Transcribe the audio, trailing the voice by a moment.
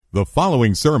The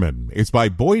following sermon is by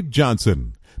Boyd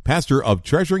Johnson, pastor of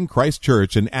Treasuring Christ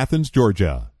Church in Athens,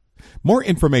 Georgia. More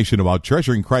information about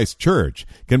Treasuring Christ Church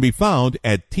can be found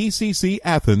at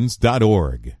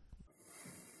tccathens.org.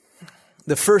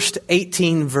 The first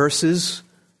 18 verses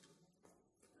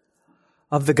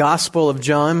of the Gospel of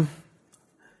John,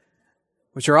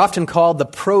 which are often called the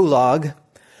prologue,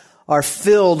 are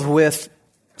filled with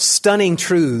stunning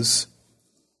truths.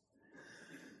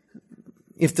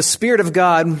 If the Spirit of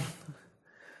God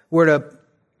were to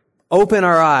open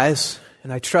our eyes,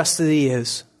 and I trust that He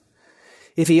is,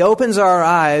 if He opens our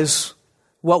eyes,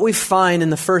 what we find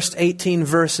in the first 18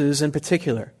 verses in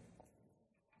particular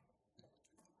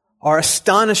are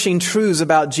astonishing truths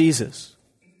about Jesus.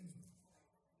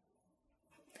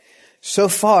 So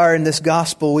far in this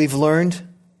gospel, we've learned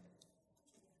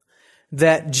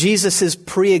that Jesus is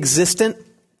pre-existent.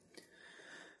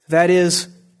 That is,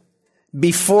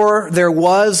 before there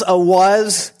was a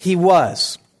was, He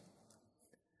was.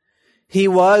 He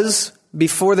was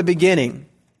before the beginning.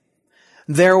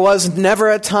 There was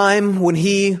never a time when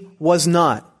He was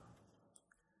not.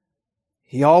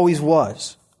 He always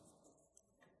was.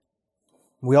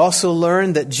 We also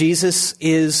learn that Jesus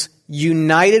is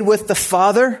united with the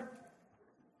Father,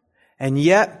 and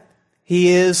yet He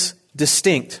is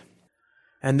distinct.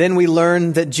 And then we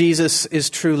learn that Jesus is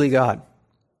truly God.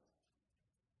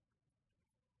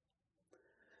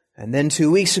 And then 2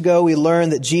 weeks ago, we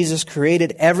learned that Jesus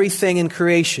created everything in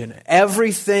creation.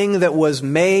 Everything that was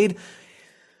made,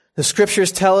 the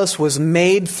Scriptures tell us, was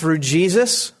made through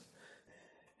Jesus.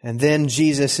 And then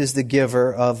Jesus is the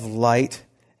giver of light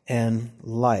and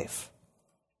life.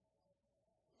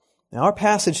 Now, our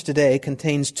passage today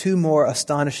contains two more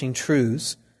astonishing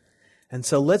truths. And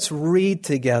so let's read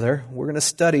together. We're going to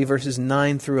study verses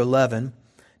 9 through 11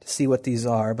 to see what these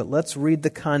are. But let's read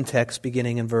the context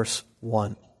beginning in verse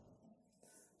 1. It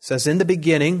says, "In the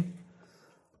beginning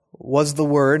was the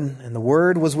Word, and the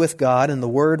Word was with God, and the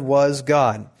Word was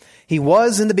God. He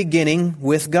was in the beginning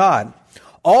with God.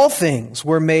 All things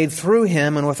were made through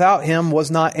Him, and without Him was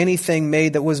not anything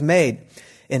made that was made.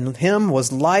 In Him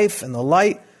was life, and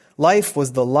the life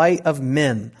was the light of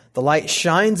men. The light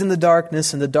shines in the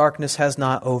darkness, and the darkness has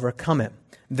not overcome it.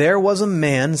 There was a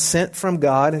man sent from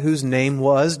God whose name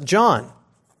was John.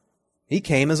 He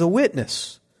came as a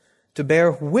witness, to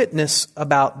bear witness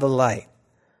about the light,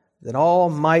 that all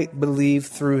might believe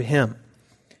through Him.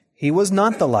 He was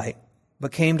not the light,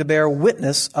 but came to bear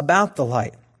witness about the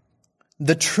light.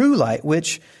 The true light,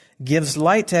 which gives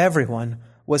light to everyone,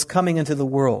 was coming into the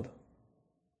world.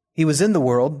 He was in the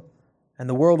world, and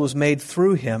the world was made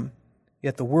through Him,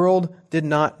 yet the world did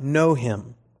not know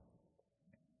Him.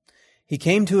 He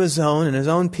came to His own, and His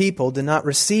own people did not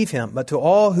receive Him. But to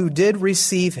all who did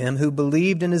receive Him, who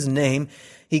believed in His name,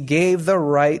 He gave the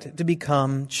right to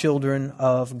become children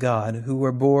of God, who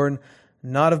were born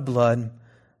not of blood,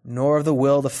 nor of the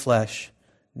will of the flesh,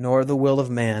 nor of the will of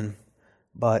man,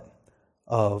 but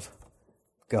of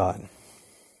God."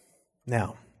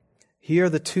 Now, here are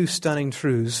the two stunning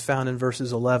truths found in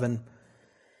verses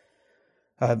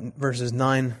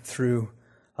 9 through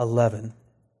 11.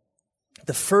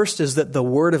 The first is that the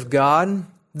Word of God,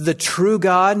 the true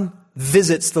God,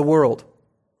 visits the world.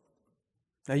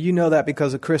 Now, you know that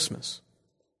because of Christmas.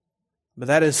 But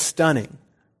that is stunning,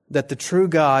 that the true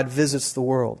God visits the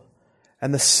world.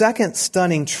 And the second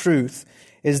stunning truth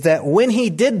is that when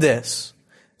He did this,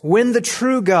 when the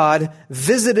true God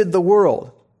visited the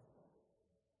world,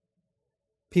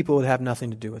 people would have nothing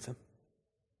to do with Him.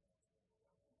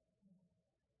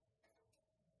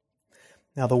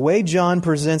 Now, the way John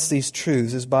presents these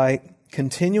truths is by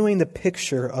continuing the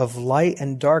picture of light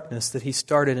and darkness that he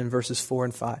started in verses 4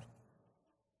 and 5.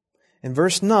 In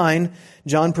verse 9,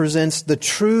 John presents the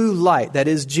true light, that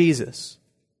is Jesus.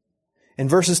 In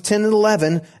verses 10 and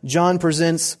 11, John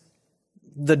presents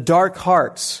the dark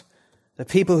hearts, the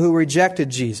people who rejected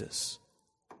Jesus.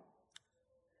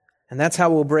 And that's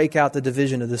how we'll break out the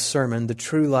division of this sermon, the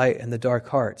true light and the dark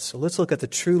hearts. So let's look at the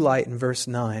true light in verse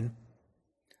 9.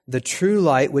 The true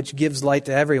light, which gives light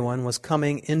to everyone, was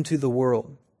coming into the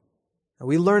world. Now,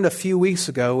 we learned a few weeks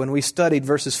ago when we studied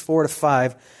verses 4 to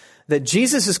 5 that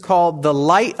Jesus is called the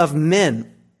light of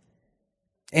men,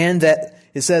 and that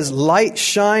it says light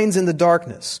shines in the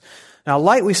darkness. Now,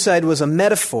 light, we said, was a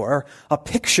metaphor, a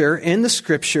picture in the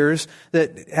Scriptures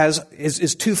that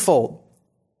is twofold.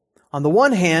 On the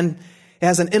one hand, it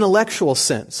has an intellectual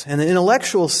sense. And in the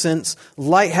intellectual sense,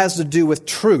 light has to do with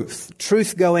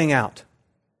truth going out.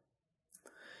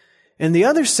 In the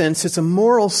other sense, it's a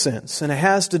moral sense, and it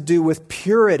has to do with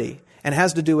purity, and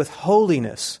has to do with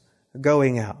holiness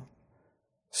going out.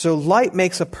 So light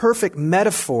makes a perfect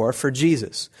metaphor for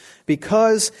Jesus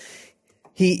because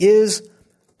he is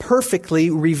perfectly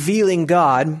revealing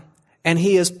God and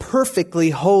he is perfectly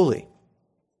holy.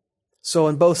 So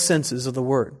in both senses of the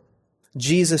word,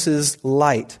 Jesus is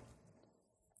light.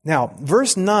 Now,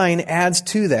 verse 9 adds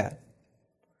to that.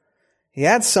 He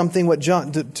adds something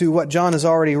to what John has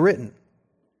already written.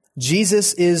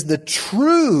 Jesus is the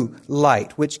true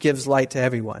light, which gives light to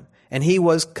everyone. And he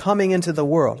was coming into the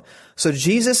world. So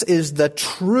Jesus is the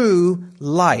true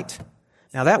light.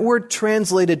 Now that word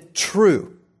translated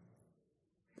true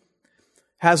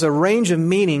has a range of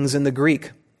meanings in the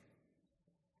Greek.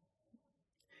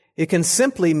 It can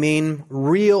simply mean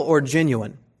real or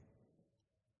genuine.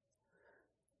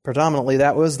 Predominantly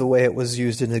that was the way it was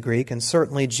used in the Greek, and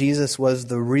certainly Jesus was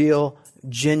the real,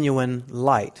 genuine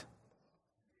light.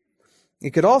 It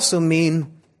could also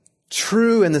mean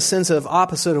true in the sense of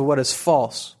opposite of what is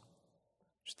false.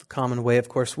 Which is the common way, of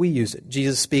course, we use it.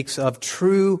 Jesus speaks of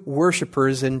true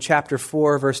worshipers in chapter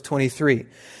 4, verse 23.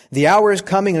 The hour is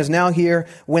coming and is now here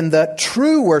when the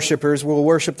true worshipers will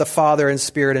worship the Father in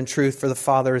spirit and truth, for the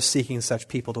Father is seeking such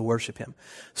people to worship him.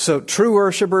 So true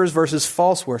worshipers versus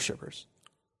false worshipers.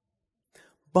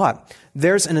 But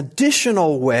there's an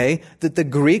additional way that the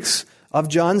Greeks of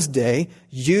John's day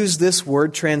use this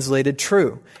word translated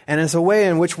true. And it's a way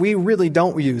in which we really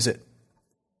don't use it.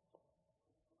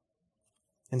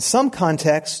 In some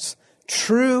contexts,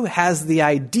 true has the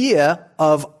idea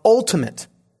of ultimate.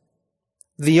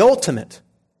 The ultimate.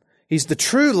 He's the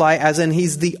true light, as in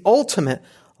he's the ultimate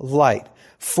light.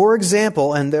 For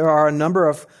example, and there are a number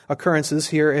of occurrences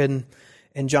here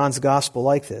in John's gospel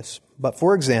like this. But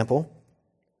for example,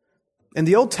 in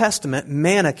the Old Testament,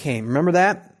 manna came. Remember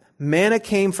that? Manna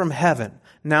came from heaven.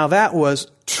 Now that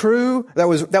was true, that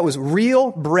was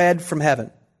real bread from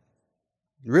heaven.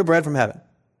 Real bread from heaven.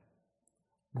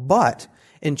 But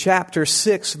in chapter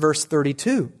 6, verse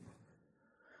 32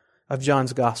 of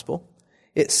John's Gospel,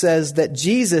 it says that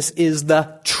Jesus is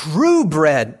the true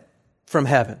bread from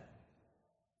heaven.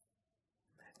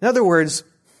 In other words,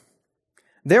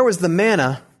 there was the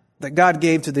manna that God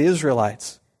gave to the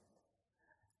Israelites.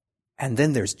 And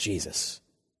then there's Jesus,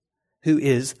 who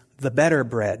is the better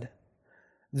bread,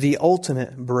 the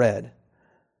ultimate bread,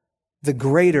 the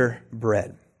greater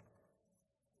bread.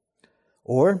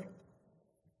 Or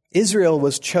Israel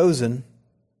was a chosen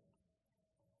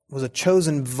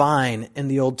vine in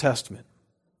the Old Testament.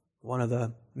 One of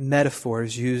the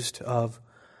metaphors used of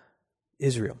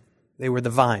Israel. They were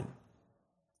the vine.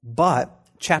 But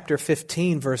chapter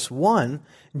 15, verse 1,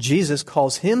 Jesus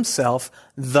calls himself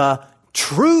the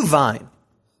true vine.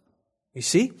 You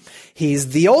see?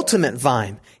 He's the ultimate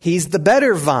vine. He's the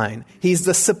better vine. He's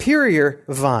the superior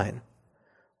vine.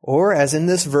 Or, as in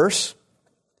this verse,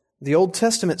 the Old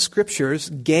Testament scriptures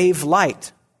gave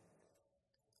light.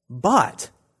 But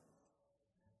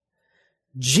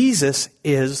Jesus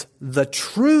is the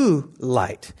true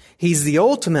light. He's the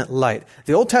ultimate light.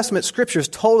 The Old Testament scriptures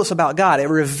told us about God. It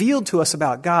revealed to us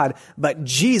about God. But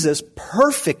Jesus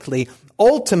perfectly,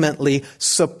 ultimately,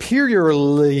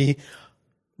 superiorly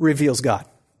reveals God.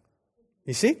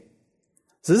 You see?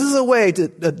 So this is a way to,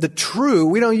 the true,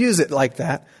 we don't use it like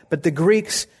that, but the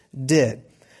Greeks did.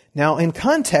 Now, in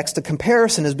context, a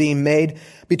comparison is being made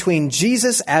between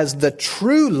Jesus as the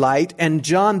true light and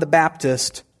John the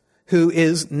Baptist, who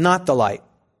is not the light.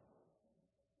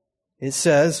 It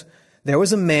says, there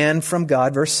was a man from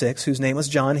God, verse 6, whose name was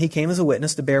John. He came as a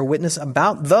witness to bear witness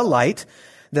about the light,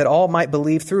 that all might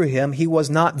believe through him. He was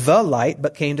not the light,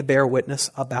 but came to bear witness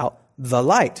about the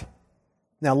light.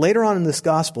 Now, later on in this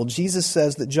gospel, Jesus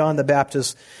says that John the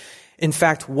Baptist, in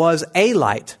fact, was a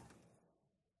light.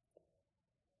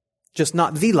 Just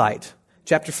not the light.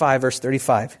 Chapter 5, verse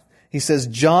 35. He says,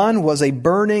 John was a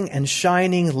burning and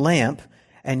shining lamp,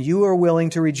 and you are willing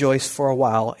to rejoice for a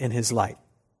while in his light.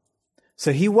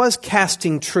 So he was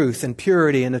casting truth and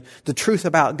purity and the truth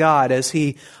about God as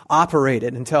he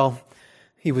operated until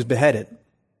he was beheaded.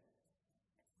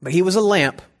 But he was a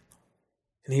lamp,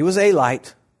 and he was a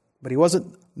light, but he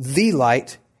wasn't the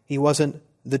light. He wasn't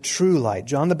the true light.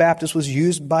 John the Baptist was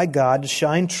used by God to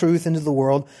shine truth into the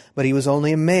world, but he was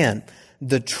only a man.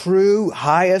 The true,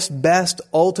 highest, best,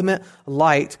 ultimate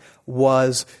light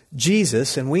was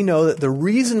Jesus, and we know that the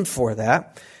reason for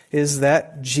that is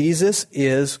that Jesus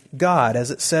is God.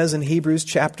 As it says in Hebrews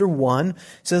chapter 1, it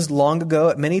says, long ago,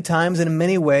 at many times and in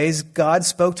many ways, God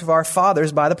spoke to our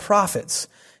fathers by the prophets.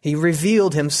 He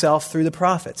revealed himself through the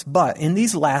prophets. But in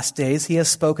these last days, he has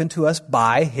spoken to us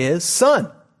by his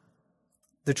Son.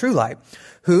 the true light,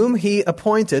 whom he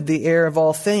appointed the heir of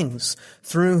all things,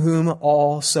 through whom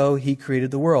also he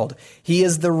created the world. He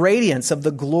is the radiance of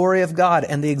the glory of God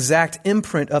and the exact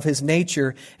imprint of his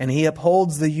nature, and he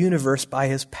upholds the universe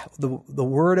by the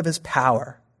word of his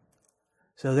power.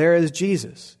 So there is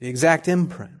Jesus, the exact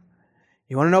imprint.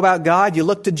 You want to know about God? You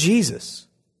look to Jesus,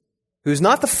 who's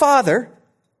not the Father,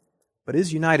 but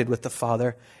is united with the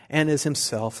Father and is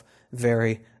himself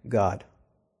very God.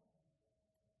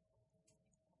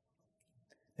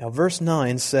 Now, verse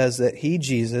 9 says that he,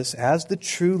 Jesus, as the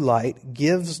true light,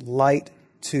 gives light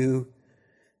to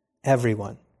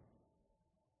everyone.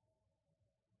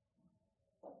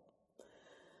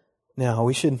 Now,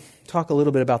 we should talk a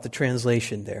little bit about the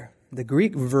translation there. The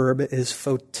Greek verb is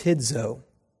photidzo.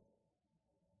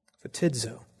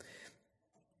 Photidzo.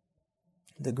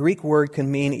 The Greek word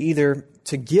can mean either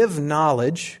to give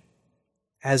knowledge,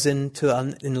 as in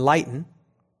to enlighten,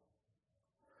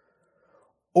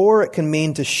 or it can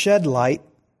mean to shed light,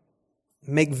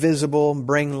 make visible,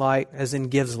 bring light, as in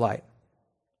gives light.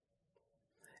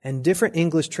 And different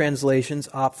English translations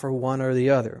opt for one or the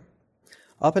other.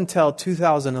 Up until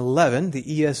 2011, the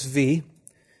ESV,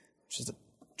 which is the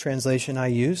translation I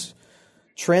use,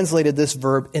 translated this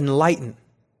verb enlighten.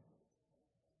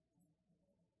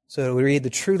 So we read, the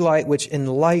true light which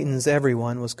enlightens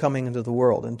everyone was coming into the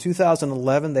world. In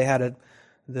 2011, they had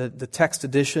the text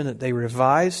edition that they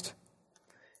revised,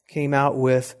 came out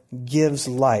with gives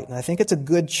light. And I think it's a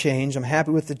good change. I'm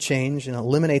happy with the change and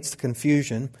eliminates the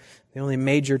confusion. The only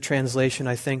major translation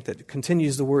I think that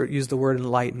continues to use the word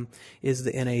enlighten is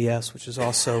the NAS, which is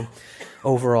also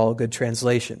overall a good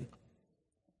translation.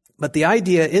 But the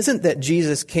idea isn't that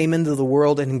Jesus came into the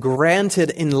world and granted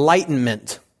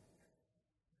enlightenment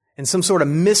in some sort of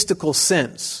mystical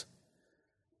sense.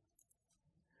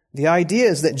 The idea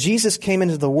is that Jesus came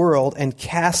into the world and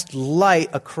cast light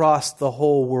across the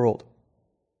whole world.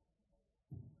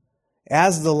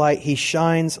 As the light, he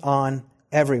shines on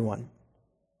everyone.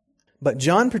 But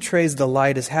John portrays the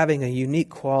light as having a unique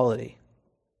quality.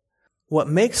 What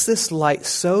makes this light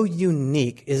so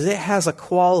unique is it has a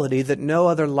quality that no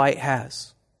other light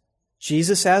has.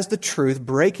 Jesus, as the truth,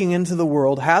 breaking into the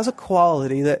world, has a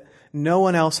quality that no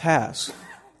one else has,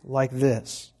 like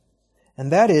this.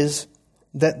 And that is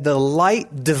that the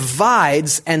light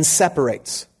divides and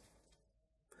separates.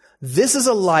 This is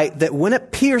a light that when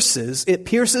it pierces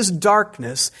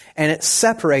darkness and it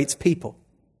separates people.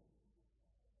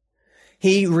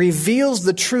 He reveals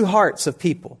the true hearts of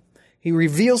people. He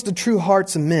reveals the true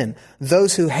hearts of men.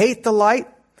 Those who hate the light,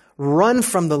 run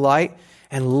from the light,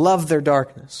 and love their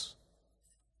darkness.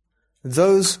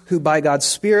 Those who by God's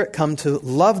Spirit come to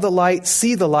love the light,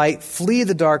 see the light, flee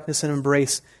the darkness, and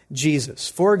embrace Jesus.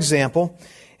 For example,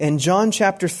 in John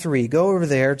chapter 3, go over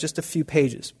there just a few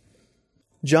pages.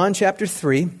 John chapter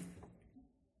 3,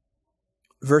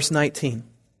 verse 19.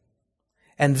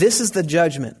 And this is the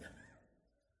judgment.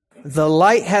 The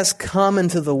light has come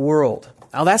into the world.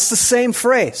 Now that's the same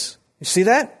phrase. You see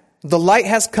that? The light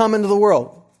has come into the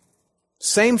world.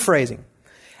 Same phrasing.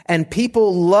 And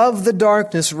people love the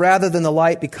darkness rather than the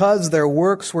light because their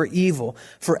works were evil.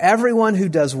 For everyone who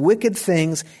does wicked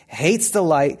things hates the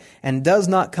light and does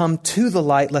not come to the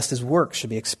light lest his works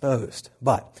should be exposed.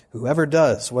 But whoever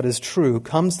does what is true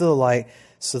comes to the light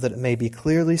so that it may be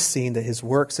clearly seen that his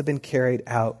works have been carried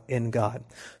out in God.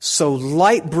 So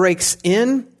light breaks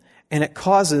in and it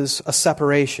causes a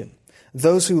separation.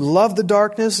 Those who love the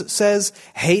darkness, it says,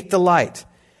 hate the light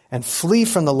and flee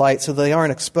from the light so they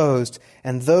aren't exposed.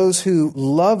 And those who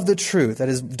love the truth, that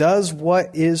is, does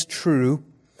what is true,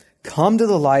 come to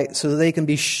the light so that they can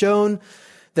be shown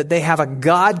that they have a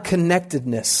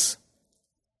God-connectedness.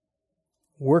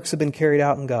 Works have been carried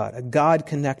out in God, a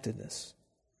God-connectedness.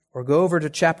 Or go over to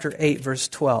chapter 8, verse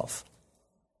 12.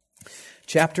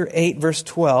 Chapter 8, verse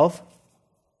 12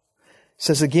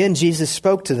 says, again, Jesus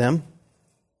spoke to them,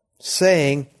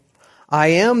 saying, I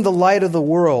am the light of the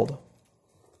world.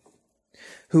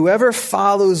 Whoever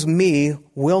follows me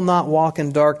will not walk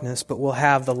in darkness, but will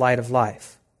have the light of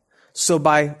life. So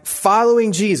by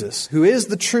following Jesus, who is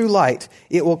the true light,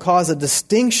 it will cause a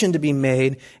distinction to be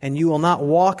made, and you will not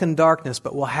walk in darkness,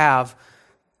 but will have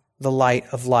the light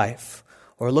of life.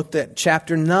 Or look at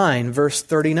chapter 9, verse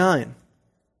 39.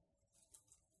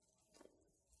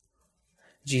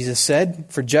 Jesus said,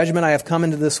 for judgment I have come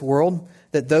into this world,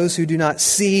 that those who do not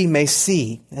see may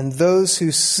see, and those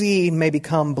who see may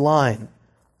become blind.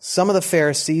 Some of the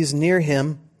Pharisees near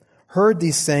him heard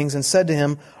these things and said to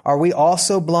him, are we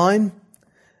also blind?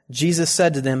 Jesus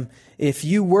said to them, if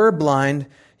you were blind,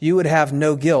 you would have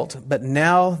no guilt. But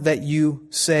now that you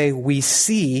say we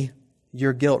see,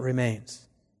 your guilt remains.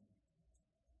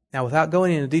 Now, without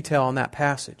going into detail on that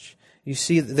passage, you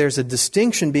see that there's a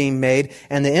distinction being made,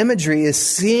 and the imagery is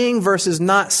seeing versus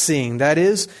not seeing. That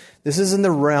is, this is in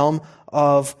the realm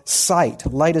of sight.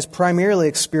 Light is primarily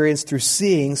experienced through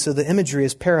seeing, so the imagery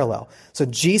is parallel. So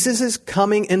Jesus'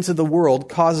 coming into the world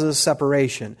causes a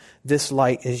separation. This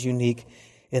light is unique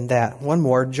in that. One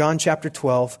more, John chapter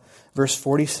 12, verse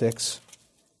 46.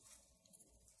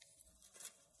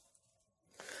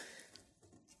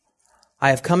 I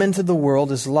have come into the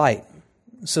world as light,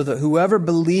 so that whoever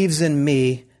believes in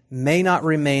me may not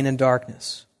remain in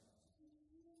darkness.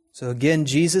 So again,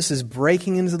 Jesus is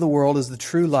breaking into the world as the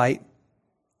true light,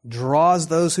 draws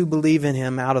those who believe in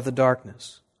him out of the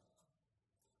darkness.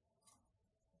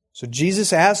 So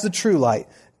Jesus, as the true light,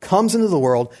 comes into the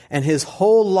world, and his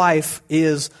whole life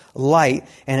is light,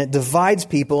 and it divides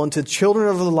people into children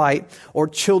of the light or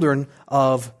children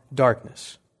of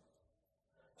darkness.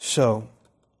 So,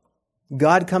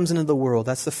 God comes into the world.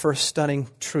 That's the first stunning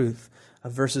truth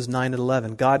of verses 9 and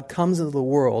 11. God comes into the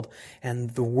world,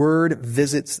 and the Word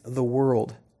visits the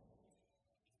world.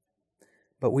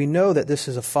 But we know that this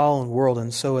is a fallen world,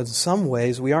 and so in some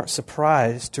ways we aren't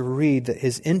surprised to read that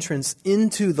his entrance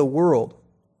into the world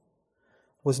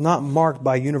was not marked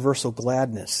by universal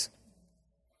gladness.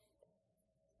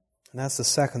 And that's the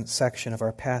second section of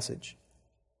our passage.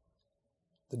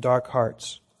 The dark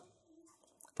hearts.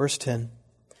 Verse 10.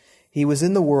 He was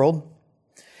in the world,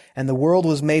 and the world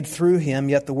was made through him,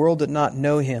 yet the world did not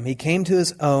know him. He came to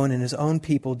his own, and his own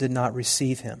people did not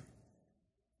receive him.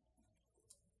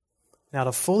 Now,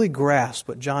 to fully grasp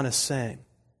what John is saying,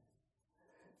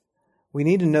 we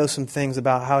need to know some things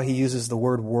about how he uses the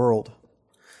word world.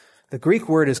 The Greek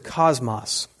word is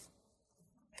cosmos.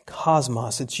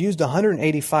 Cosmos. It's used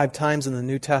 185 times in the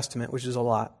New Testament, which is a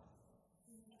lot.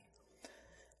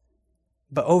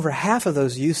 But over half of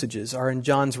those usages are in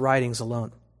John's writings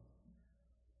alone.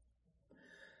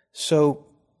 So,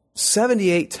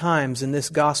 78 times in this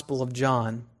Gospel of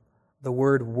John, the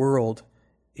word world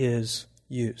is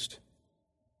used.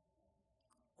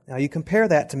 Now you compare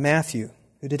that to Matthew,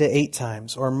 who did it 8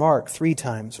 times, or Mark 3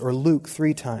 times, or Luke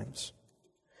 3 times.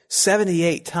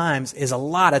 78 times is a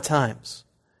lot of times.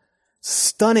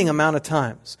 Stunning amount of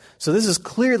times. So this is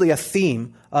clearly a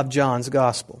theme of John's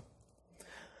Gospel.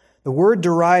 The word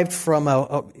derived from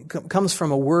comes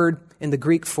from a word in the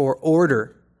Greek for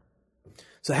order.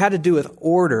 So it had to do with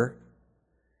order,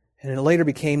 and it later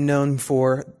became known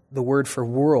for the word for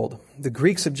world. The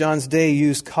Greeks of John's day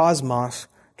used cosmos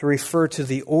to refer to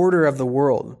the order of the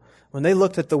world. When they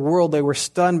looked at the world, they were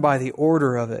stunned by the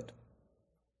order of it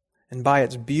and by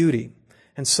its beauty.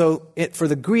 And so for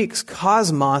the Greeks,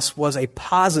 cosmos was a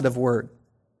positive word.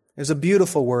 It was a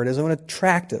beautiful word. It was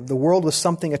attractive. The world was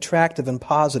something attractive and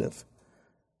positive.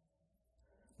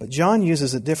 But John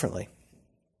uses it differently.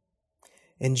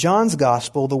 In John's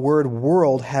gospel, the word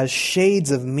world has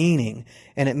shades of meaning,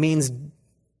 and it means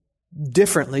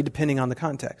differently depending on the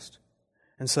context.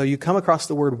 And so you come across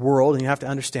the word world, and you have to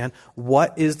understand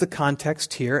what is the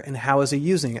context here and how is he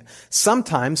using it.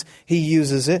 Sometimes he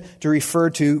uses it to refer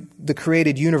to the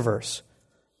created universe,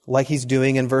 like he's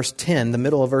doing in verse 10, the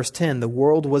middle of verse 10. The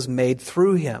world was made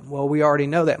through him. Well, we already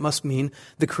know that must mean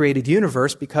the created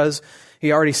universe because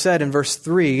he already said in verse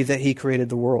 3 that he created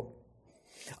the world.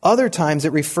 Other times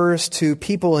it refers to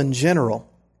people in general.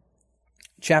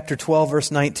 Chapter 12,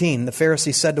 verse 19, the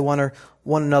Pharisees said to one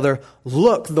another,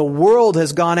 "Look, the world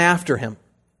has gone after him."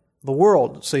 The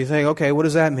world. So you think, okay, what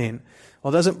does that mean?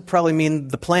 Well, it doesn't probably mean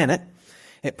the planet.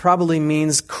 It probably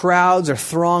means crowds or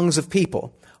throngs of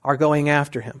people are going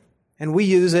after him. And we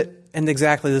use it in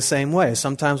exactly the same way.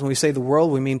 Sometimes when we say the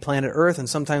world, we mean planet Earth, and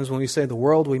sometimes when we say the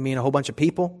world, we mean a whole bunch of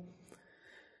people.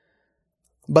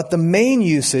 But the main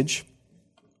usage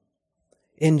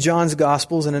in John's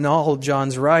Gospels and in all of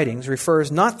John's writings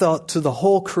refers not to the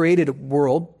whole created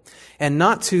world and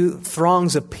not to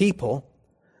throngs of people,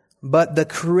 but the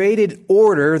created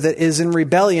order that is in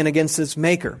rebellion against its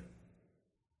maker.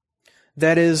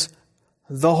 That is,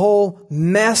 the whole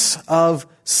mess of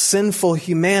sinful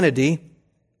humanity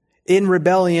in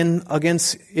rebellion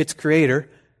against its creator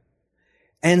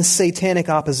and satanic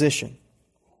opposition.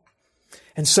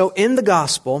 And so in the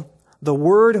gospel, the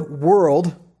word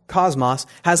world, cosmos,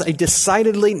 has a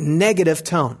decidedly negative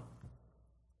tone.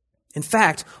 In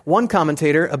fact, one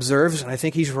commentator observes, and I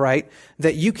think he's right,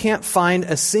 that you can't find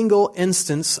a single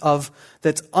instance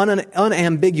that's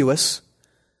unambiguous,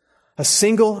 a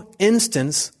single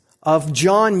instance of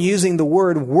John using the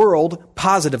word world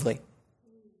positively.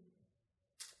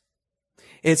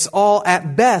 It's all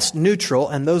at best neutral,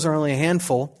 and those are only a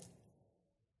handful.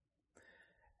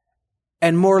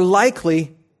 And more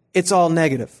likely, it's all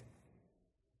negative.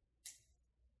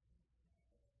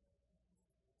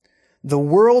 The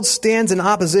world stands in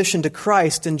opposition to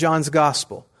Christ in John's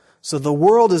gospel. So the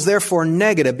world is therefore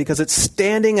negative because it's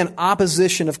standing in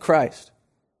opposition of Christ.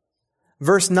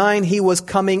 Verse 9, he was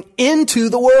coming into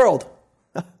the world.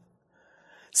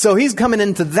 So he's coming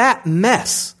into that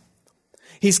mess.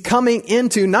 He's coming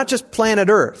into not just planet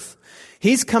Earth.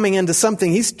 He's coming into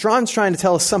something, John's trying to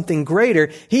tell us something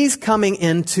greater. He's coming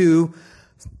into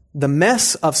the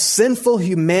mess of sinful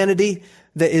humanity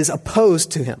that is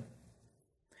opposed to him.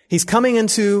 He's coming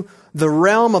into the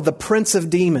realm of the prince of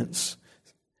demons.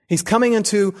 He's coming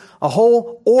into a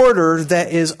whole order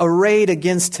that is arrayed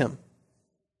against him.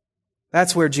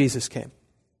 That's where Jesus came.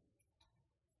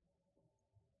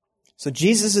 So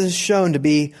Jesus is shown to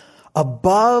be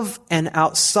above and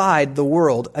outside the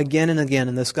world again and again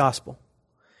in this gospel.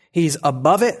 He's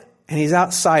above it and he's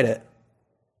outside it.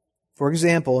 For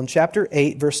example, in chapter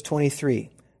 8, verse 23,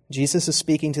 Jesus is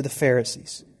speaking to the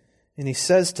Pharisees, and he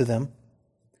says to them,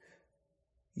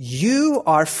 "You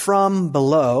are from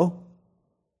below,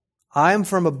 I am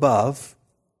from above.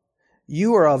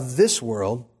 You are of this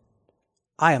world,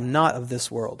 I am not of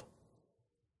this world."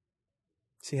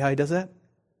 See how he does that?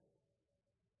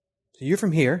 So you're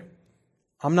from here,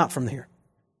 I'm not from here.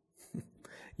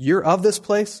 You're of this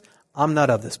place, I'm not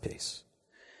of this place.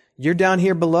 You're down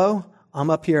here below, I'm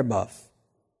up here above.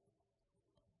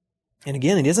 And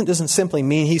again, it doesn't simply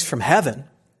mean he's from heaven.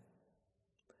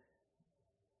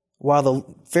 While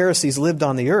the Pharisees lived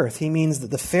on the earth, he means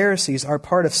that the Pharisees are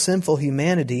part of sinful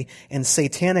humanity and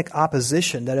satanic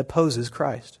opposition that opposes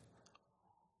Christ.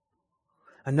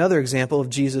 Another example of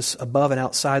Jesus above and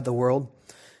outside the world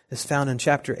is found in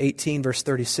chapter 18, verse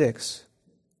 36,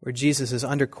 where Jesus is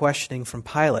under questioning from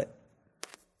Pilate.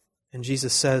 And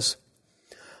Jesus says,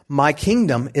 "My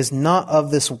kingdom is not of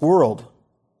this world.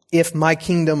 If my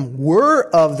kingdom were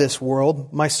of this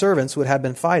world, my servants would have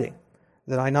been fighting,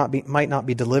 that I might not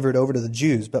be delivered over to the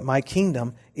Jews. But my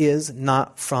kingdom is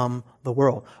not from the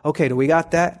world." Okay, do we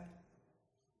got that?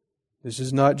 This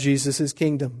is not Jesus'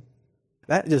 kingdom.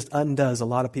 That just undoes a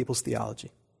lot of people's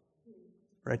theology.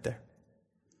 Right there.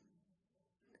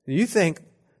 Do you think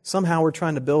somehow we're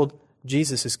trying to build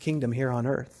Jesus' kingdom here on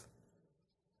earth?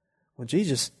 Well,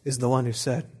 Jesus is the one who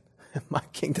said, "My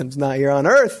kingdom's not here on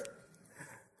earth."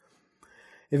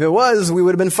 If it was, we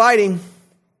would have been fighting.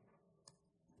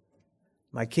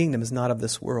 My kingdom is not of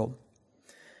this world.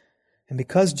 And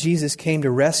because Jesus came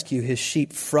to rescue his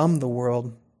sheep from the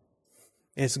world,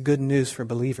 it's good news for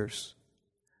believers.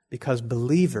 Because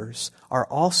believers are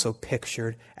also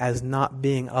pictured as not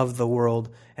being of the world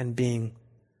and being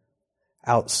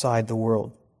outside the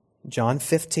world. John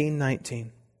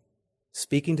 15:19,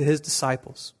 speaking to his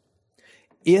disciples,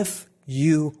 "If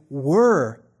you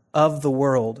were of the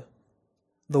world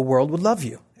would love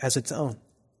you as its own.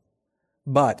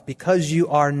 But because you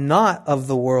are not of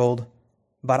the world,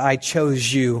 but I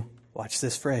chose you," watch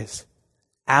this phrase,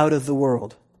 "out of the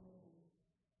world,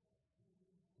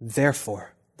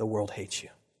 therefore the world hates you."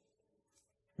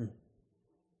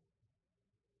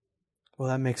 Well,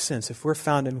 that makes sense. If we're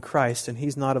found in Christ and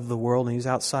he's not of the world and he's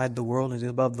outside the world and he's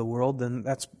above the world, then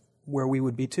that's where we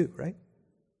would be too, right?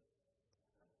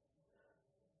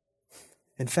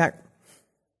 In fact,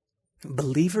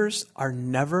 believers are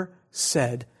never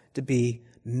said to be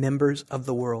members of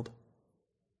the world.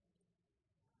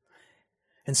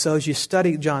 And so as you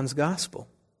study John's gospel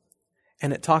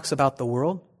and it talks about the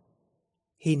world,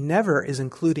 he never is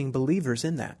including believers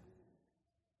in that.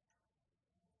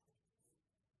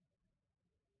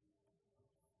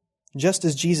 Just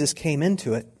as Jesus came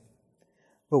into it,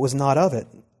 but was not of it,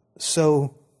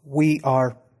 so we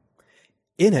are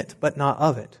in it, but not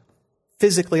of it.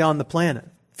 Physically on the planet,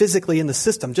 physically in the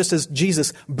system, just as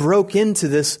Jesus broke into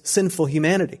this sinful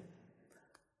humanity,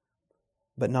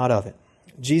 but not of it.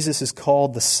 Jesus is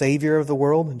called the Savior of the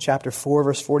world in chapter 4,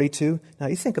 verse 42. Now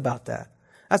you think about that.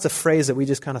 That's a phrase that we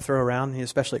just kind of throw around,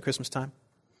 especially at Christmas time.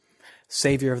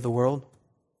 Savior of the world.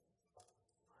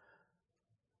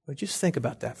 But just think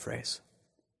about that phrase.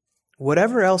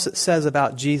 Whatever else it says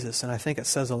about Jesus, and I think it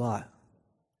says a lot,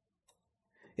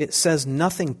 it says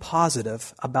nothing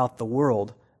positive about the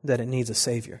world that it needs a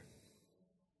Savior.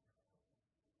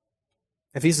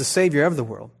 If he's the Savior of the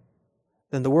world,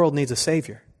 then the world needs a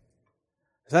Savior.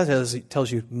 That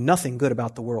tells you nothing good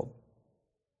about the world.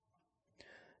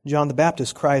 John the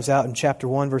Baptist cries out in chapter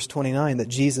 1, verse 29, that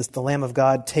Jesus, the Lamb of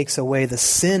God, takes away the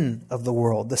sin of the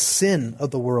world, the sin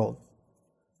of the world.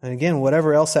 And again,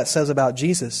 whatever else that says about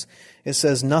Jesus, it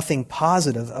says nothing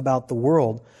positive about the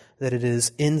world, that it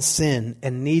is in sin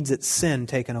and needs its sin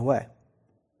taken away.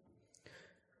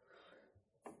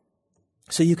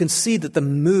 So you can see that the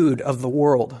mood of the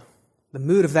world The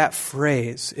mood of that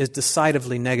phrase is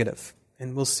decidedly negative.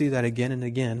 And we'll see that again and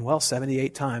again.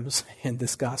 78 times in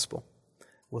this gospel.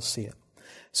 We'll see it.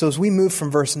 So as we move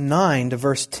from verse 9 to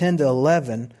verse 10 to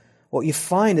 11, what you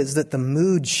find is that the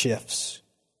mood shifts.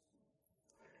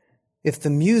 If the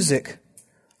music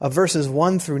of verses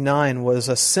 1 through 9 was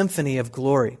a symphony of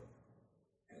glory,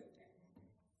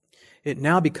 it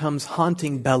now becomes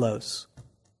haunting bellows.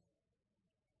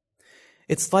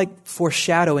 It's like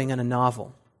foreshadowing in a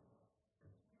novel.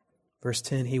 Verse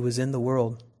 10, He was in the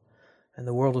world, and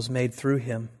the world was made through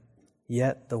Him,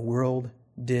 yet the world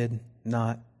did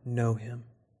not know Him.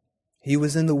 He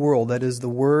was in the world. That is, the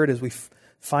Word, as we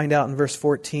find out in verse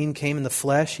 14, came in the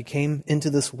flesh. He came into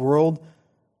this world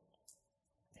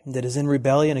that is in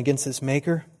rebellion against its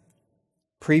Maker.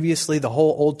 Previously, the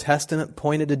whole Old Testament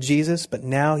pointed to Jesus, but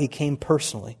now He came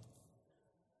personally.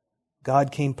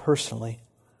 God came personally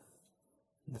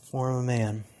in the form of a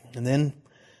man. And then it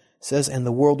says, and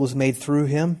the world was made through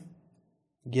Him.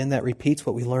 Again, that repeats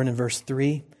what we learn in verse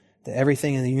 3, that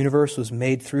everything in the universe was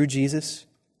made through Jesus.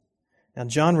 Now,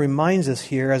 John reminds us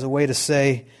here as a way to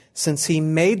say, since He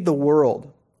made the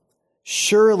world,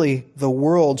 surely the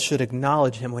world should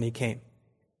acknowledge Him when He came.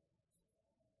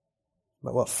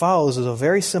 But what follows is a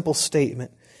very simple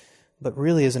statement, but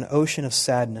really is an ocean of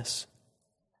sadness.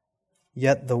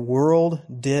 Yet the world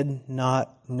did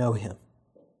not know Him.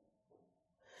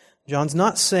 John's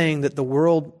not saying that the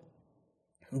world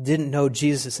didn't know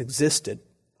Jesus existed,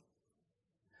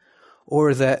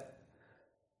 or that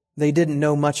they didn't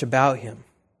know much about Him.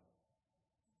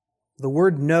 The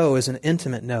word know is an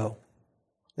intimate know.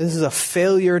 This is a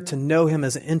failure to know Him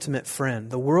as an intimate friend.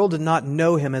 The world did not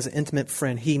know Him as an intimate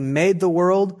friend. He made the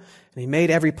world, and He made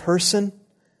every person,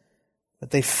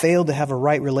 but they failed to have a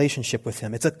right relationship with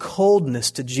Him. It's a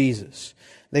coldness to Jesus.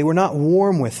 They were not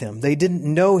warm with Him. They didn't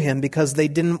know Him because they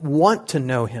didn't want to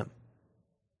know Him.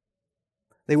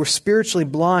 They were spiritually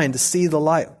blind to see the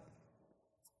light.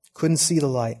 Couldn't see the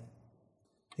light.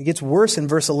 It gets worse in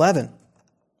verse 11.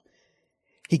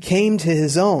 He came to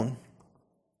His own.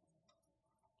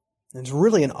 And it's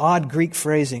really an odd Greek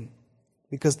phrasing,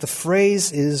 because the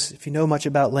phrase is, if you know much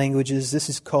about languages, this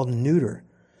is called neuter.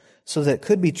 So that it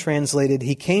could be translated,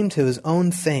 He came to His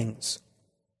own things.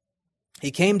 He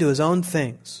came to His own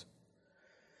things.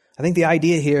 I think the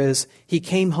idea here is He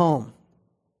came home.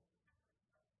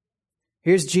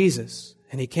 Here's Jesus,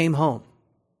 and He came home.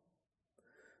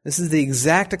 This is the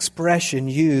exact expression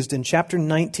used in chapter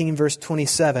 19, verse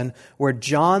 27, where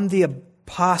John the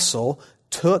Apostle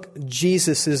took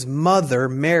Jesus' mother,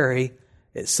 Mary,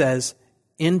 it says,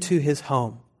 into his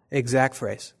home. Exact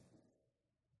phrase.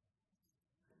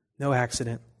 No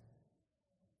accident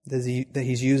that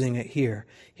He's using it here.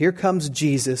 Here comes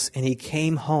Jesus, and He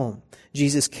came home.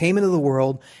 Jesus came into the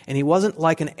world, and He wasn't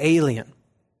like an alien.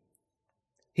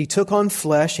 He took on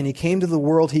flesh, and He came to the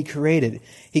world He created.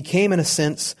 He came, in a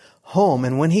sense, home.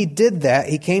 And when He did that,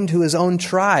 He came to His own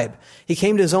tribe. He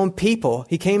came to His own people.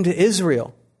 He came to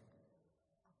Israel.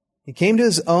 He came to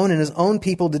His own, and His own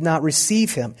people did not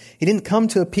receive Him. He didn't come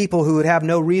to a people who would have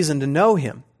no reason to know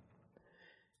Him.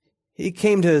 He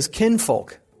came to His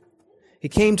kinfolk. He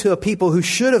came to a people who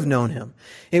should have known Him.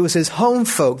 It was His home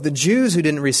folk, the Jews, who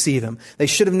didn't receive Him. They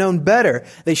should have known better.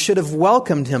 They should have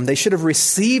welcomed Him. They should have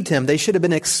received Him. They should have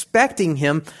been expecting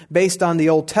Him based on the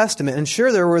Old Testament. And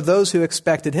sure, there were those who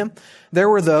expected Him. There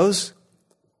were those.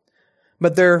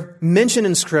 But they're mentioned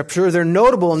in Scripture. They're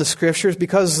notable in the Scriptures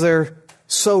because they're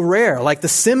so rare, like the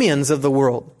Simeons of the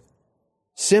world.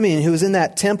 Simeon, who was in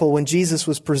that temple when Jesus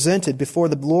was presented before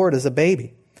the Lord as a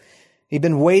baby. He'd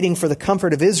been waiting for the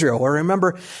comfort of Israel. Or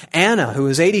remember Anna, who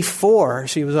was 84.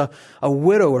 She was a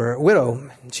widow.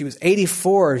 She was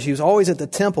 84. She was always at the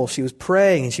temple. She was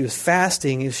praying and she was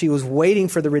fasting and she was waiting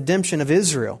for the redemption of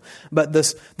Israel. But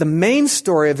the main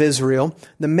story of Israel,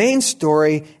 the main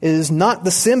story is not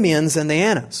the Simeons and the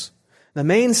Annas. The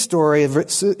main story of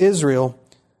Israel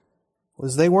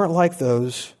was they weren't like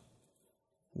those.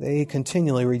 They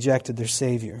continually rejected their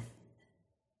Savior.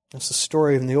 That's the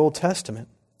story in the Old Testament.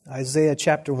 Isaiah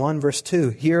chapter 1, verse 2.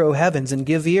 Hear, O heavens, and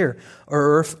give ear,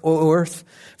 O earth,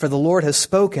 for the Lord has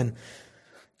spoken.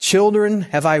 Children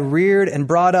have I reared and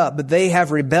brought up, but they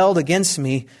have rebelled against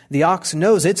me. The ox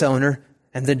knows its owner,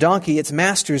 and the donkey its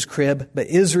master's crib, but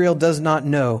Israel does not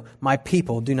know. My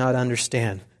people do not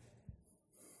understand.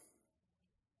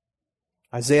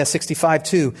 Isaiah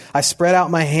 65:2. I spread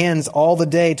out my hands all the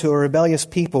day to a rebellious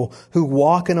people who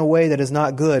walk in a way that is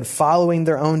not good, following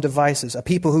their own devices. A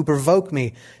people who provoke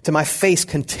me to my face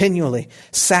continually,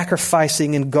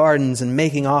 sacrificing in gardens and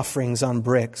making offerings on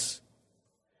bricks.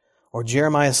 Or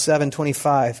Jeremiah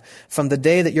 7:25, from the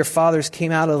day that your fathers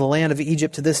came out of the land of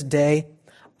Egypt to this day,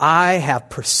 I have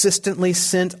persistently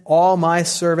sent all my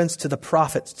servants to the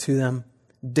prophets to them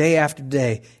day after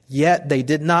day. Yet they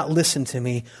did not listen to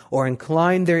me or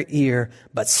incline their ear,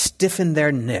 but stiffened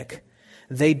their neck.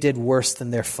 They did worse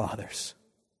than their fathers.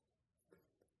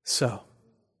 So,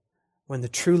 when the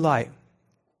true light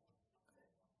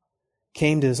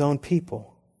came to his own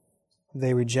people,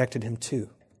 they rejected him too.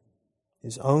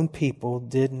 His own people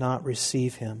did not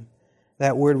receive him.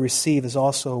 That word receive is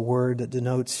also a word that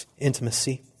denotes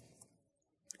intimacy.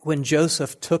 When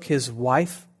Joseph took his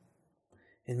wife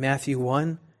in Matthew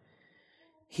 1,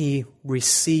 he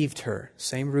received her.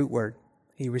 Same root word.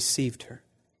 He received her.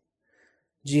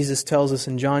 Jesus tells us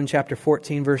in John chapter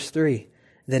 14, verse 3,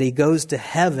 that he goes to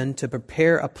heaven to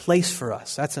prepare a place for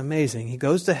us. That's amazing. He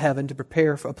goes to heaven to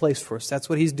prepare a place for us. That's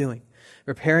what he's doing.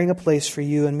 Preparing a place for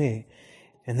you and me.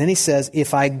 And then he says,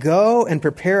 if I go and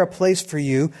prepare a place for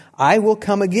you, I will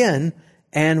come again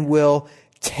and will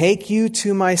take you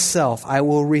to myself. I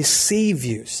will receive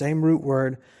you. Same root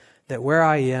word, that where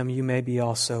I am, you may be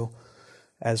also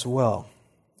as well.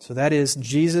 So that is,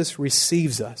 Jesus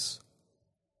receives us.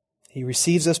 He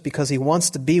receives us because he wants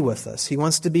to be with us. He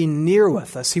wants to be near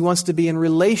with us. He wants to be in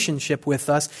relationship with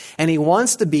us. And he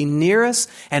wants to be near us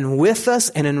and with us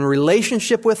and in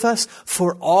relationship with us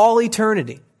for all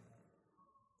eternity.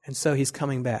 And so he's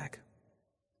coming back.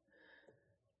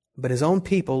 But his own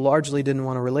people largely didn't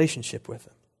want a relationship with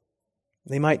him.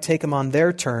 They might take him on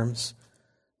their terms,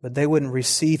 but they wouldn't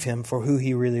receive him for who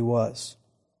he really was.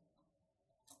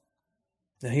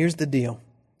 Now here's the deal.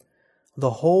 The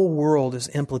whole world is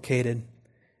implicated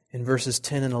in verses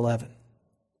 10 and 11.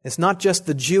 It's not just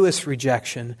the Jewish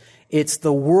rejection, it's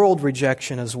the world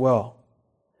rejection as well.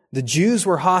 The Jews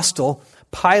were hostile,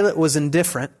 Pilate was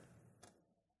indifferent,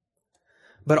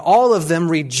 but all of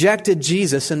them rejected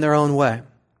Jesus in their own way.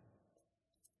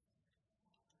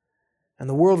 And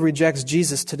the world rejects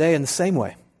Jesus today in the same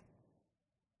way.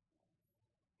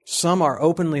 Some are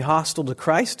openly hostile to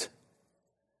Christ,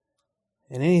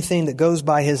 and anything that goes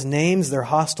by his names they're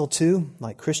hostile to,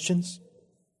 like Christians.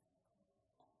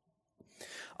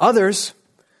 Others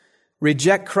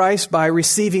reject Christ by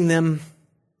receiving them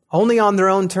only on their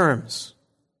own terms.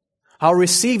 I'll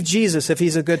receive Jesus if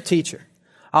he's a good teacher.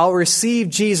 I'll receive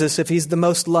Jesus if he's the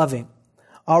most loving.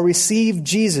 I'll receive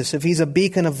Jesus if he's a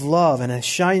beacon of love and a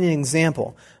shining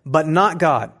example, but not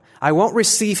God. I won't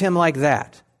receive him like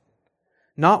that.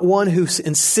 Not one who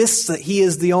insists that he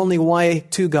is the only way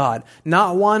to God.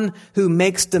 Not one who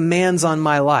makes demands on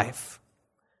my life.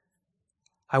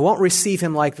 I won't receive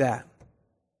him like that.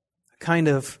 A kind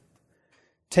of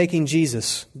taking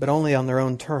Jesus, but only on their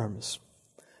own terms.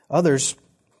 Others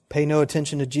pay no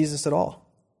attention to Jesus at all.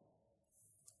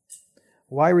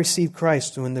 Why receive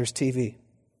Christ when there's TV?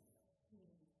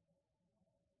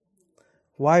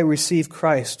 Why receive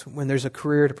Christ when there's a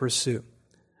career to pursue?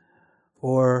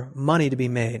 Or money to be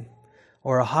made?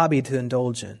 Or a hobby to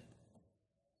indulge in?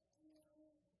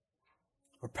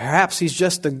 Or perhaps he's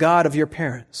just the God of your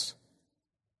parents.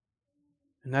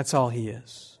 And that's all he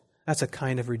is. That's a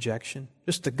kind of rejection.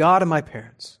 Just the God of my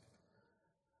parents.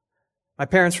 My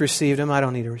parents received him, I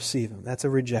don't need to receive him. That's a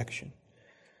rejection.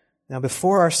 Now,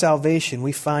 before our salvation,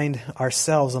 we find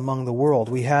ourselves among the world.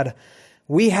 We had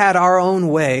our own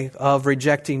way of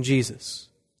rejecting Jesus.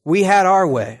 We had our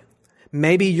way.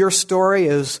 Maybe your story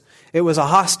is, it was a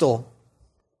hostile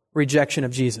rejection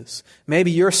of Jesus.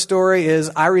 Maybe your story is,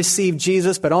 I received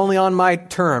Jesus, but only on my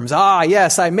terms. Ah,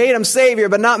 yes, I made him Savior,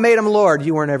 but not made him Lord.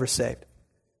 You weren't ever saved.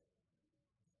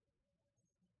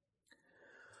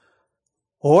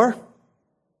 Or,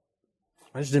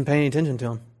 I just didn't pay any attention to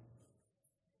him.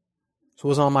 So it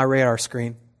was on my radar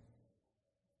screen.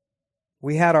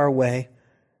 We had our way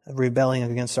of rebelling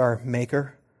against our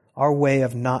Maker, our way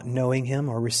of not knowing him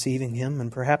or receiving him,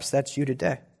 and perhaps that's you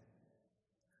today.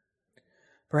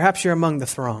 Perhaps you're among the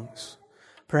throngs.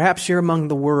 Perhaps you're among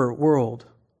the world.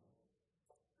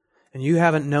 And you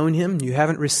haven't known him, you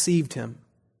haven't received him.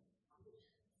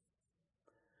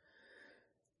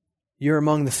 You're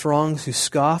among the throngs who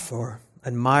scoff or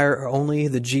admire only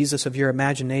the Jesus of your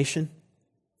imagination.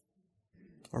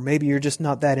 Or maybe you're just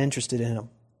not that interested in him.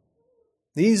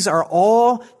 These are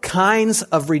all kinds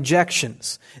of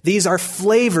rejections. These are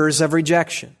flavors of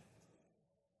rejection.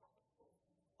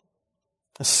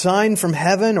 A sign from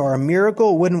heaven or a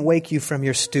miracle wouldn't wake you from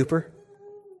your stupor.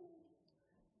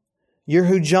 You're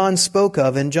who John spoke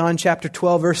of in John chapter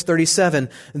 12, verse 37.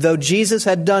 Though Jesus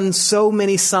had done so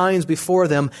many signs before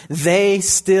them, they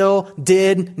still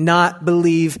did not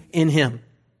believe in him.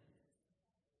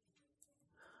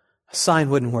 A sign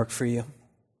wouldn't work for you.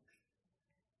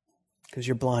 because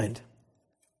you're blind.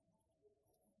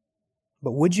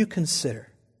 But would you consider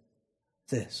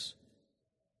this?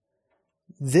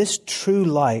 This true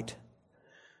light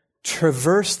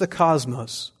traversed the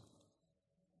cosmos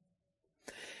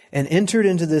and entered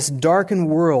into this darkened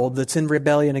world that's in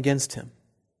rebellion against Him,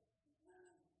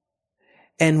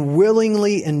 and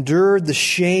willingly endured the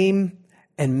shame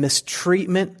and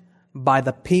mistreatment by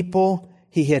the people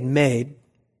He had made,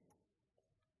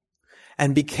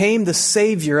 and became the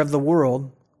Savior of the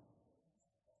world,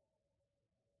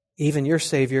 even your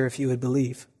Savior if you would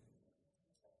believe,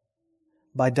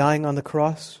 by dying on the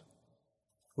cross.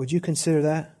 Would you consider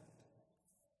that?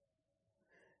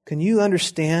 Can you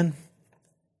understand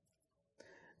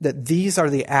that these are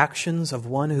the actions of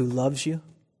one who loves you?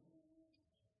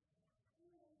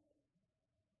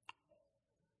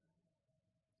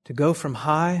 To go from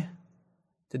high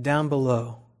to down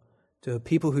below to a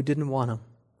people who didn't want Him,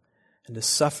 and to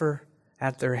suffer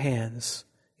at their hands,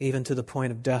 even to the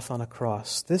point of death on a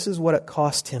cross. This is what it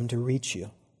cost Him to reach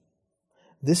you.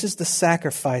 This is the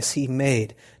sacrifice He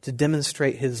made to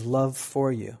demonstrate His love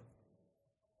for you.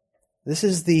 This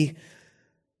is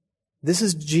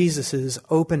Jesus'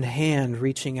 open hand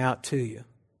reaching out to you,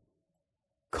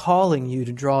 calling you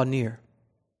to draw near.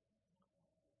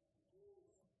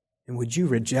 And would you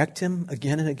reject Him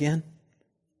again and again?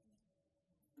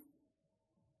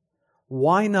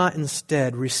 Why not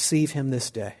instead receive Him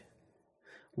this day?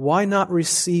 Why not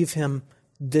receive Him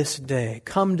this day?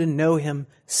 Come to know Him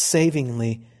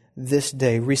savingly this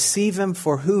day. Receive Him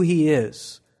for who He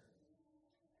is,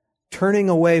 turning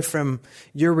away from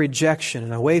your rejection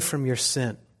and away from your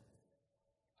sin,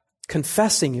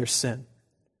 confessing your sin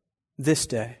this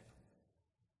day,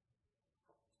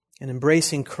 and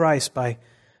embracing Christ by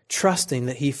trusting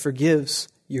that He forgives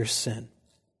your sin,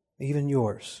 even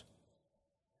yours.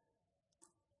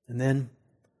 And then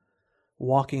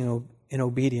walking in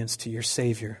obedience to your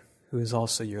Savior, who is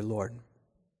also your Lord.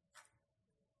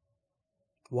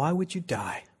 Why would you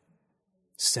die,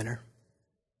 sinner?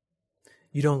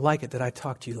 You don't like it that I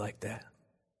talk to you like that.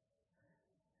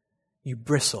 You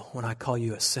bristle when I call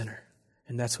you a sinner,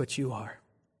 and that's what you are.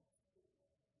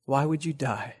 Why would you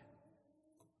die?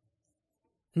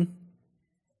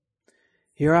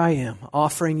 Here I am,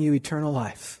 offering you eternal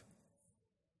life,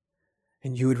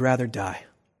 and you would rather die.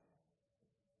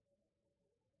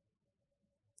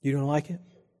 You don't like it?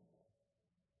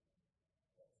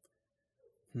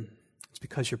 It's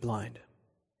because you're blind.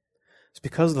 It's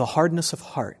because of the hardness of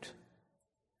heart.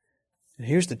 And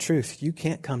here's the truth. You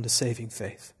can't come to saving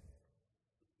faith,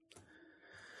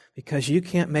 because you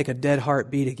can't make a dead heart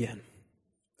beat again.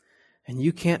 And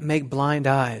you can't make blind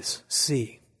eyes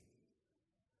see.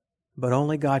 But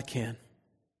only God can.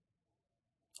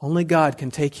 Only God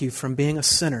can take you from being a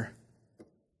sinner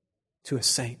to a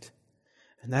saint.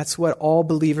 And that's what all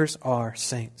believers are,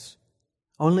 saints.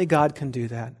 Only God can do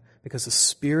that, because the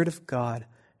Spirit of God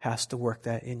has to work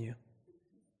that in you.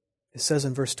 It says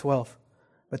in verse 12,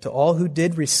 "But to all who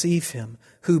did receive Him,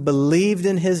 who believed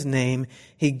in His name,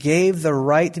 He gave the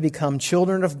right to become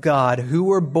children of God, who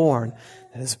were born,"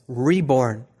 that is,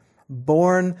 reborn,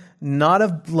 "born not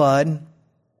of blood,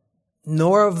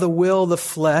 nor of the will of the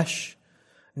flesh,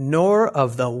 nor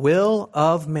of the will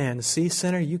of man." See,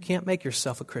 sinner, you can't make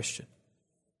yourself a Christian,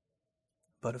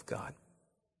 but of God.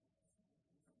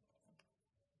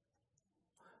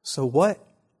 So what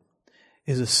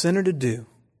is a sinner to do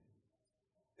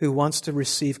who wants to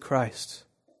receive Christ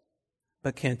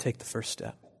but can't take the first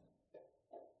step?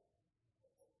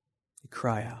 You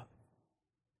cry out.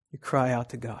 You cry out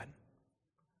to God.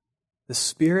 The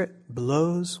Spirit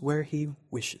blows where He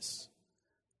wishes.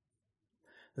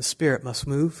 The Spirit must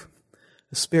move.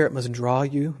 The Spirit must draw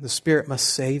you. The Spirit must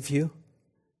save you.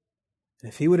 And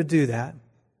if He were to do that,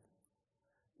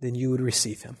 then you would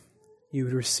receive Him. You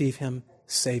would receive Him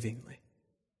savingly.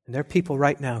 And there are people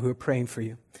right now who are praying for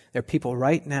you. There are people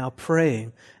right now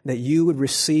praying that you would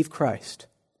receive Christ.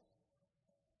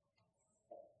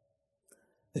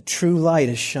 The true light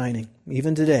is shining,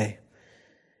 even today,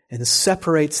 and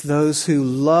separates those who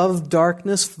love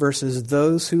darkness versus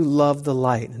those who love the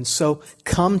light. And so,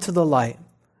 come to the light.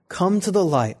 Come to the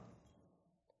light.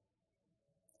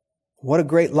 What a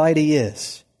great light He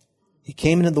is. He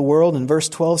came into the world, and verse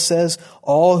 12 says,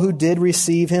 "All who did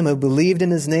receive Him, who believed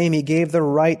in His name, He gave the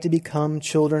right to become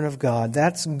children of God."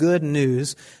 That's good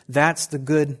news. That's the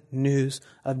good news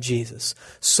of Jesus.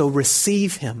 So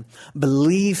receive Him,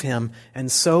 believe Him,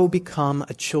 and so become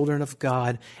a children of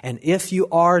God. And if you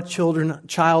are a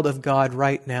child of God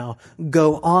right now,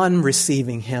 go on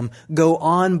receiving Him, go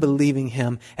on believing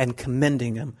Him, and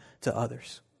commending Him to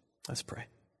others. Let's pray.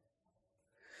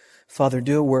 Father,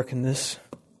 do a work in this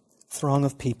throng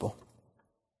of people.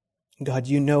 God,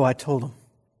 you know I told them.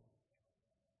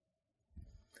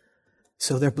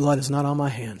 So their blood is not on my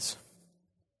hands.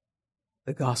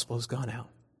 The gospel has gone out.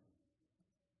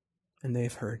 And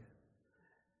they've heard.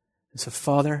 And so,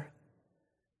 Father,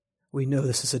 we know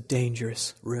this is a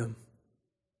dangerous room.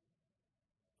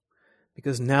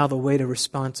 Because now the weight of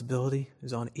responsibility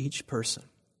is on each person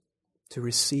to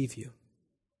receive you.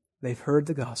 They've heard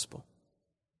the gospel.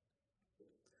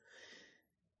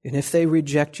 And if they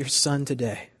reject your Son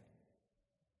today,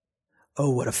 oh,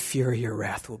 what a fury your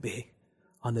wrath will be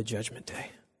on the judgment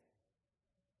day.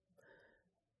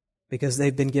 Because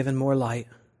they've been given more light.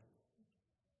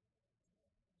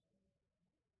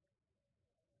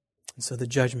 And so the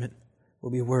judgment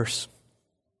will be worse.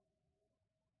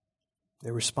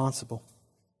 They're responsible.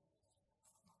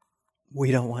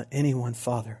 We don't want anyone,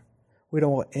 Father. We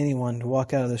don't want anyone to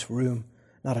walk out of this room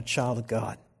not a child of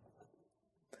God.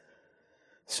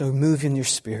 So move in your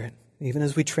Spirit. Even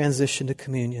as we transition to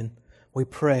communion, we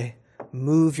pray,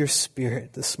 move your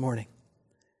Spirit this morning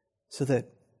so that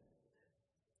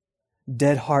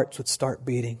dead hearts would start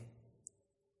beating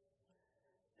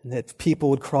and that people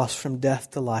would cross from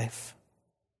death to life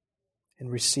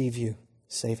and receive you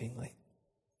savingly.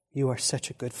 You are such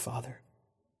a good Father.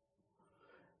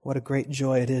 What a great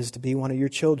joy it is to be one of your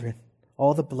children.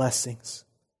 All the blessings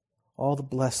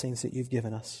that you've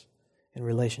given us in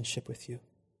relationship with you.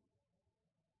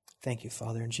 Thank you,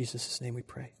 Father. In Jesus' name we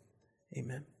pray.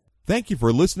 Amen. Thank you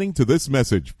for listening to this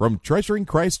message from Treasuring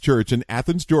Christ Church in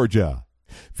Athens, Georgia.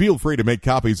 Feel free to make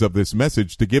copies of this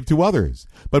message to give to others,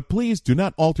 but please do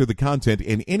not alter the content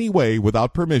in any way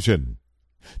without permission.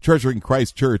 Treasuring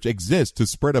Christ Church exists to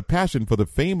spread a passion for the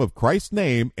fame of Christ's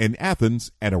name in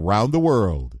Athens and around the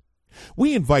world.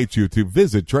 We invite you to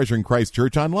visit Treasuring Christ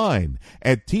Church online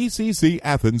at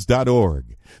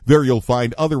tccathens.org. There you'll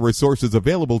find other resources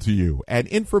available to you and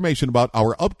information about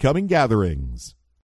our upcoming gatherings.